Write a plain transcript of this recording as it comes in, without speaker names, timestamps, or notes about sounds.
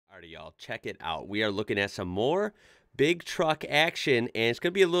Alrighty, y'all, check it out. We are looking at some more big truck action, and it's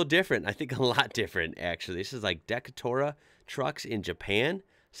going to be a little different. I think a lot different, actually. This is like Dekotora trucks in Japan.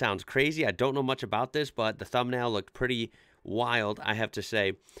 Sounds crazy. I don't know much about this, but the thumbnail looked pretty wild, I have to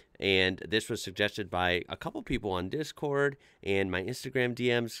say. And this was suggested by a couple people on Discord and my Instagram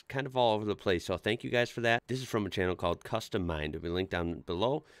DMs, kind of all over the place. So thank you guys for that. This is from a channel called Custom Mind. It'll be linked down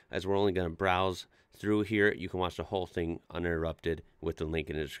below, as we're only going to browse through here. You can watch the whole thing uninterrupted with the link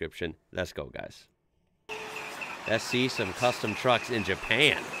in the description. Let's go, guys. Let's see some custom trucks in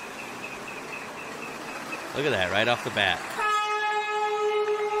Japan. Look at that right off the bat.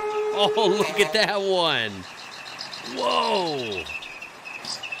 Oh, look at that one. Whoa.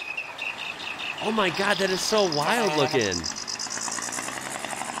 Oh my God, that is so wild looking.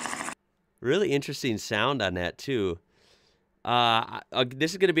 Really interesting sound on that too.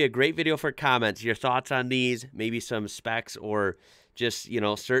 This is going to be a great video for comments. Your thoughts on these, maybe some specs or just, you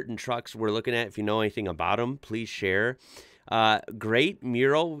know, certain trucks we're looking at. If you know anything about them, please share. Great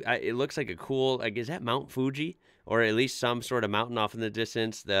mural. It looks like a cool, like, is that Mount Fuji? Or at least some sort of mountain off in the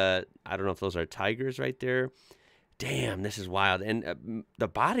distance. I don't know if those are tigers right there. Damn, this is wild. And the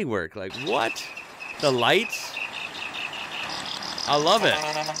bodywork, like, what? The lights? I love it.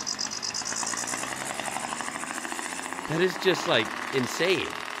 That is just, like, insane.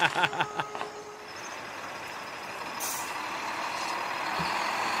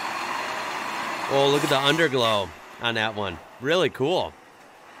 Oh, look at the underglow on that one. Really cool.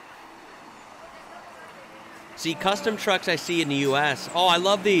 See, custom trucks I see in the U.S. Oh, I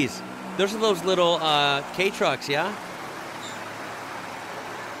love these. Those are those little K-trucks, yeah?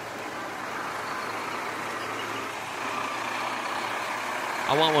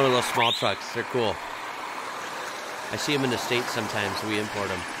 I want one of those small trucks. They're cool. I see them in the States sometimes, so we import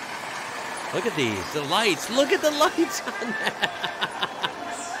them. Look at these. The lights. Look at the lights on that.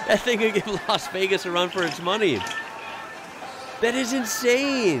 That thing could give Las Vegas a run for its money. That is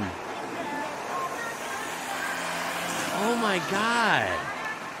insane. Oh my God.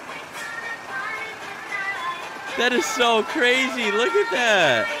 That is so crazy. Look at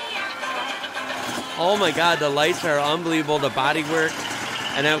that. Oh my God, the lights are unbelievable. The bodywork,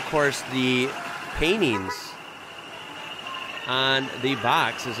 and then of course the paintings on the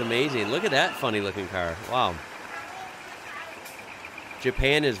box is amazing. Look at that funny looking car. Wow.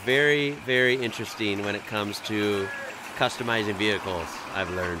 Japan is very, very interesting when it comes to customizing vehicles, I've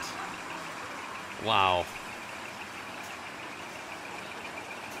learned. Wow.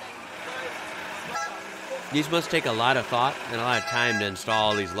 These must take a lot of thought and a lot of time to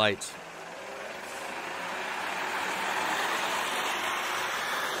install all these lights.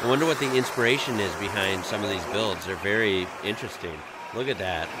 I wonder what the inspiration is behind some of these builds. They're very interesting. Look at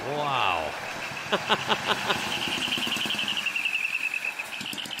that. Wow.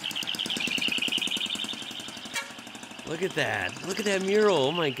 Look at that. Look at that mural.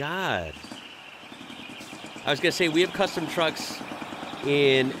 Oh my God. I was going to say, we have custom trucks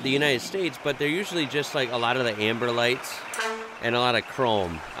in the United States, but they're usually just like a lot of the amber lights and a lot of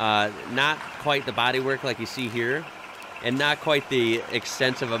chrome. Not quite the bodywork like you see here, and not quite the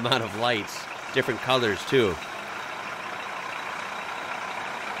extensive amount of lights. Different colors too.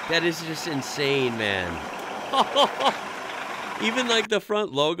 That is just insane, man. Even like the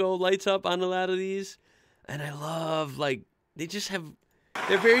front logo lights up on a lot of these. And I love, like, they just have,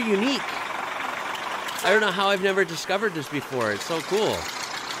 they're very unique. I don't know how I've never discovered this before. It's so cool.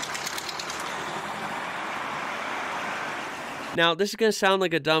 Now, this is going to sound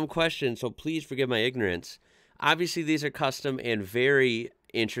like a dumb question, so please forgive my ignorance. Obviously, these are custom and very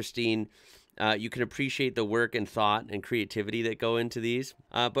interesting. You can appreciate the work and thought and creativity that go into these.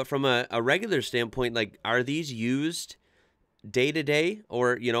 But from a regular standpoint, like, are these used day to day,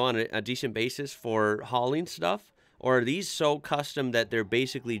 or, you know, on a decent basis for hauling stuff? Or are these so custom that they're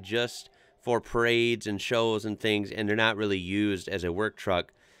basically just for parades and shows and things, and they're not really used as a work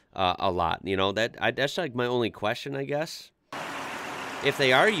truck a lot? You know, that's like my only question, I guess. If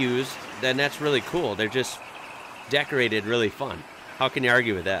they are used, then that's really cool. They're just decorated really fun. How can you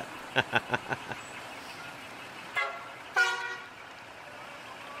argue with that?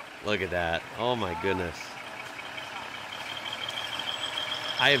 Look at that. Oh my goodness.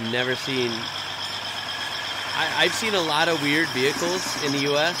 I have never seen... I've seen a lot of weird vehicles in the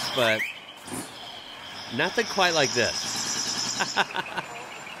U.S., but nothing quite like this.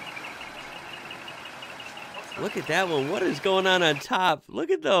 Look at that one. What is going on top? Look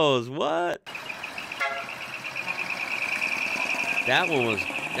at those. What? That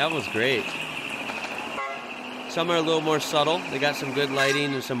was great. Some are a little more subtle. They got some good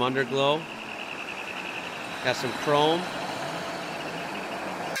lighting and some underglow. Got some chrome.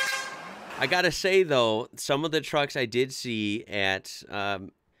 I gotta say though, some of the trucks I did see at,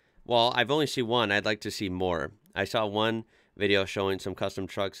 well, I've only seen one. I'd like to see more. I saw one video showing some custom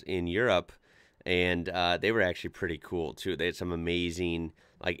trucks in Europe, and they were actually pretty cool too. They had some amazing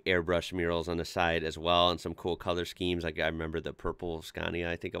like airbrush murals on the side as well, and some cool color schemes. Like I remember the purple Scania,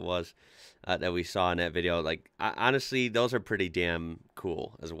 I think it was, that we saw in that video. Like honestly, those are pretty damn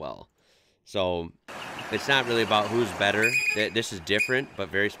cool as well. So it's not really about who's better. This is different, but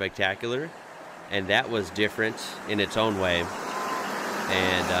very spectacular. And that was different in its own way.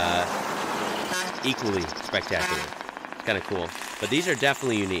 And equally spectacular. It's kind of cool. But these are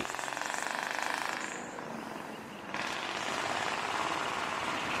definitely unique.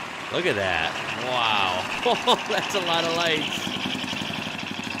 Look at that. Wow. That's a lot of lights.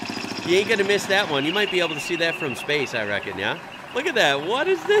 You ain't going to miss that one. You might be able to see that from space, I reckon, yeah? Look at that. What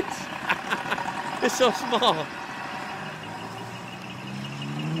is this? It's so small.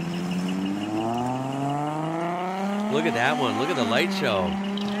 Look at that one. Look at the light show.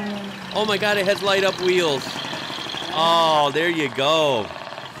 Oh my God, it has light up wheels. Oh, there you go.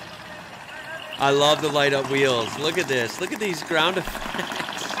 I love the light up wheels. Look at this. Look at these ground effects.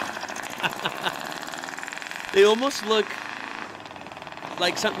 They almost look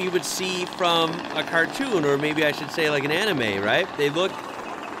like something you would see from a cartoon, or maybe I should say like an anime, right? They look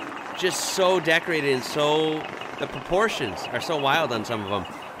just so decorated, and so the proportions are so wild on some of them.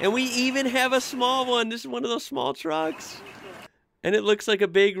 And we even have a small one. This is one of those small trucks, and it looks like a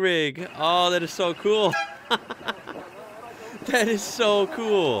big rig. Oh, that is so cool. That is so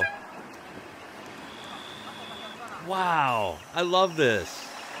cool. Wow, I love this.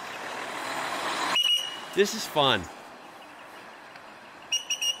 This is fun.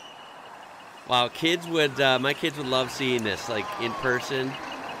 Wow, kids would, my kids would love seeing this, like in person.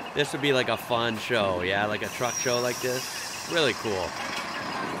 This would be like a fun show, yeah, like a truck show like this. Really cool.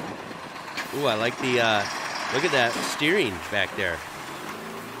 Ooh, I like the, look at that steering back there.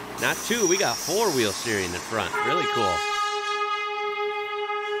 Not two, we got four-wheel steering in front. Really cool.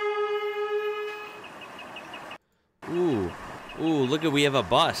 Ooh, look at, we have a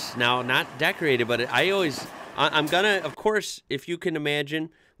bus. Now, not decorated, but I'm gonna, of course, if you can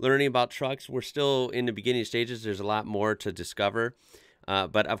imagine learning about trucks, we're still in the beginning stages. There's a lot more to discover.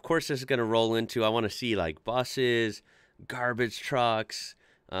 But of course, this is going to roll into, I want to see like buses, garbage trucks,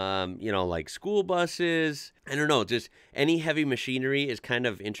 you know, like school buses. I don't know, just any heavy machinery is kind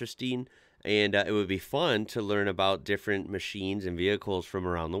of interesting. And it would be fun to learn about different machines and vehicles from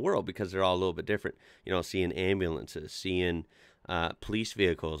around the world, because they're all a little bit different. You know, seeing ambulances, seeing police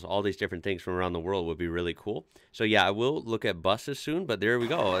vehicles, all these different things from around the world would be really cool. So yeah, I will look at buses soon, but there we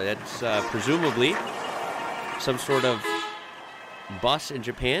go. It's presumably some sort of bus in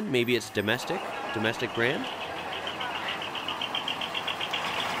Japan. Maybe it's domestic brand.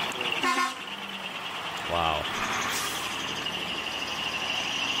 Wow.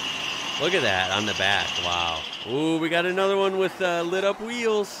 Look at that on the back. Wow. Ooh, we got another one with lit up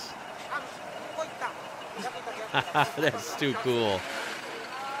wheels. That's too cool.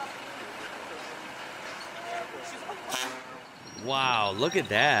 Wow, look at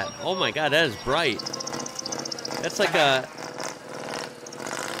that. Oh my God, that is bright. That's like a...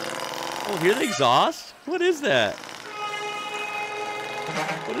 Oh, hear the exhaust? What is that?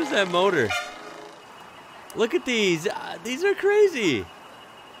 What is that motor? Look at these. These are crazy.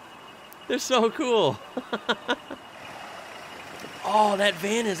 They're so cool. Oh, that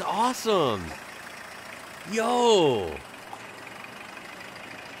van is awesome. Yo.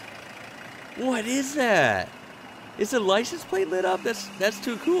 What is that? Is the license plate lit up? That's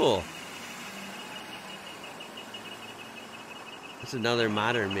too cool. It's another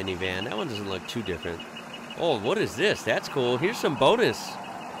modern minivan. That one doesn't look too different. Oh, what is this? That's cool. Here's some bonus.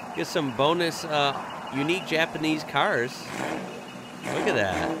 Get some bonus unique Japanese cars. Look at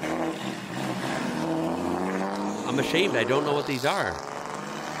that. I'm ashamed I don't know what these are.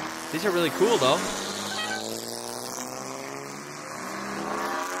 These are really cool though.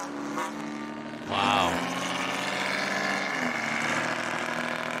 Wow.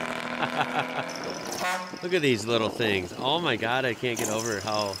 Look at these little things. Oh my God, I can't get over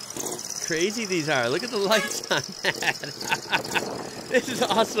how crazy these are. Look at the lights on that. This is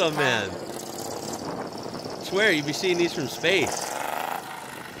awesome, man. I swear, you'd be seeing these from space.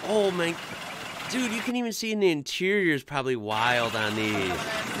 Oh my... Dude, you can even see in the interior is probably wild on these.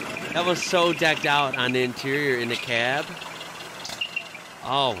 That was so decked out on the interior in the cab.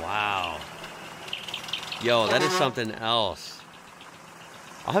 Oh, wow. Yo, that is something else.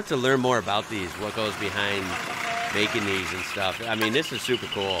 I'll have to learn more about these, what goes behind making these and stuff. I mean, this is super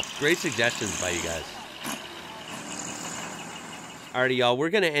cool. Great suggestions by you guys. Alrighty, y'all, we're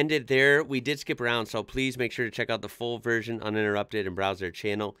going to end it there. We did skip around, so please make sure to check out the full version uninterrupted and browse their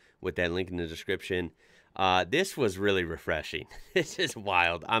channel with that link in the description. This was really refreshing. This is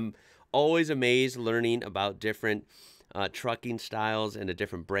wild. I'm always amazed learning about different trucking styles and the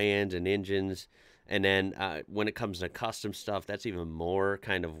different brands and engines. And then when it comes to custom stuff, that's even more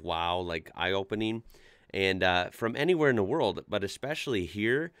kind of wow, like eye-opening. And from anywhere in the world, but especially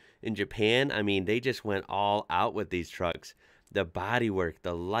here in Japan, I mean, they just went all out with these trucks. The bodywork,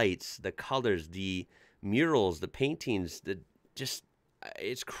 the lights, the colors, the murals, the paintings,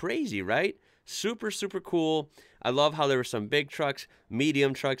 it's crazy, right? Super, super cool. I love how there were some big trucks,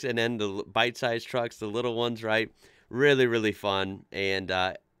 medium trucks, and then the bite-sized trucks, the little ones, right? Really, really fun. And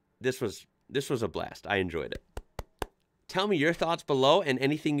this was a blast. I enjoyed it. Tell me your thoughts below and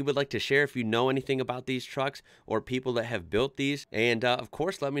anything you would like to share if you know anything about these trucks or people that have built these. And of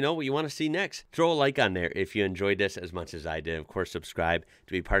course, let me know what you want to see next. Throw a like on there if you enjoyed this as much as I did. Of course, subscribe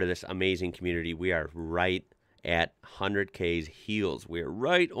to be part of this amazing community. We are right at 100K's heels. We are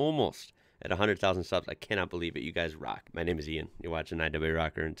right almost at 100,000 subs. I cannot believe it. You guys rock. My name is Ian. You're watching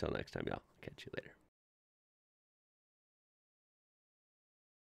IWrocker. Until next time, y'all. Catch you later.